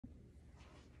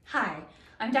Hi,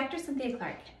 I'm Dr. Cynthia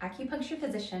Clark, acupuncture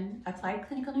physician, applied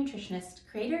clinical nutritionist,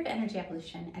 creator of Energy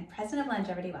Evolution, and president of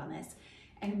Longevity Wellness.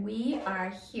 And we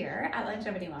are here at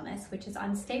Longevity Wellness, which is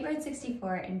on State Road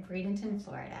 64 in Bradenton,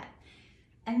 Florida.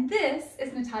 And this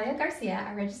is Natalia Garcia,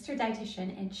 a registered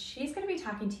dietitian, and she's going to be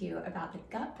talking to you about the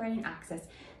gut-brain axis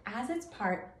as it's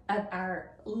part of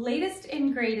our latest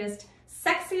and greatest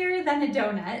sexier than a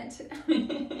donut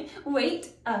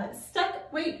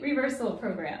stuck weight reversal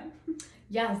program.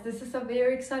 Yes, this is a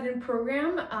very exciting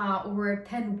program over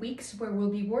 10 weeks where we'll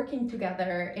be working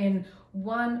together, and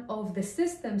one of the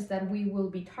systems that we will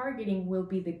be targeting will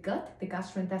be the gut, the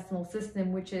gastrointestinal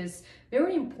system, which is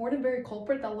very important, very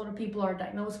culprit. A lot of people are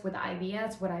diagnosed with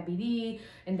IBS, with IBD,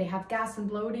 and they have gas and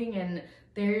bloating, and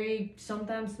they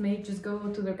sometimes may just go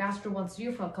to their gastro once a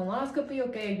year for a colonoscopy.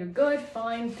 Okay, you're good,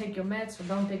 fine, take your meds, or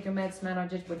don't take your meds,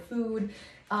 manage it with food.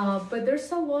 But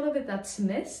there's a lot of it that's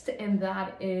missed, and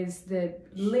that is the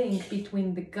link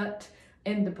between the gut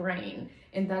and the brain,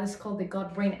 and that is called the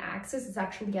gut-brain axis. It's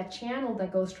actually a channel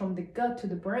that goes from the gut to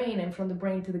the brain and from the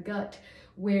brain to the gut,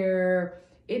 where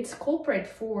it's culprit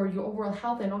for your overall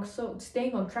health and also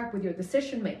staying on track with your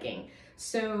decision making.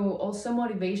 So also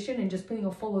motivation and just putting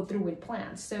a follow through with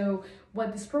plans. So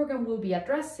what this program will be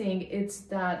addressing is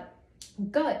that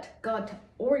gut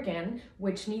organ,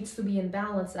 which needs to be in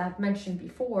balance, I've mentioned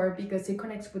before, because it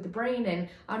connects with the brain. And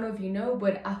I don't know if you know,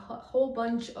 but a whole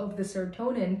bunch of the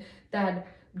serotonin that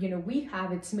we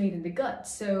have, it's made in the gut.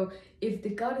 So if the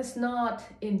gut is not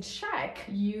in check,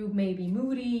 you may be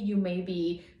moody, you may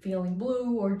be feeling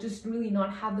blue, or just really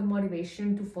not have the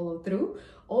motivation to follow through.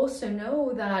 Also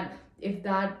know that if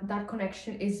that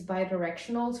connection is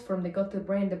bidirectional from the gut to the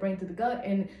brain to the gut,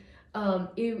 and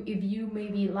if you may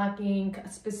be lacking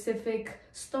specific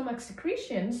stomach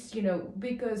secretions,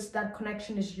 because that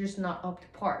connection is just not up to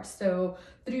par. So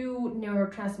through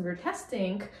neurotransmitter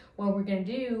testing, what we're going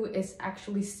to do is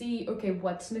actually see, okay,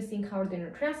 what's missing, how are the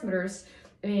neurotransmitters,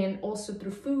 and also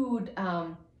through food,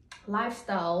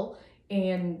 lifestyle,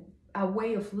 and a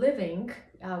way of living,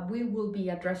 we will be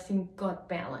addressing gut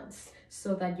balance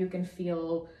so that you can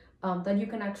feel that you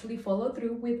can actually follow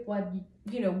through with what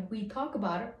we talk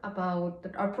about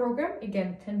our program.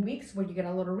 Again, 10 weeks where you get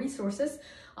a lot of resources,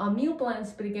 meal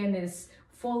plans, but again is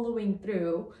following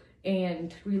through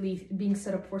and really being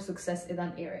set up for success in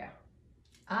that area.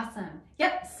 Awesome.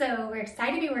 Yep, so we're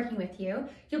excited to be working with you.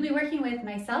 You'll be working with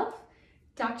myself,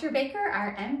 Dr. Baker,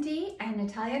 our MD, and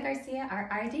Natalia Garcia, our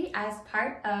RD, as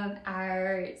part of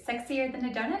our Sexier Than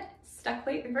a Donut Stuck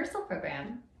Weight Reversal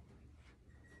program.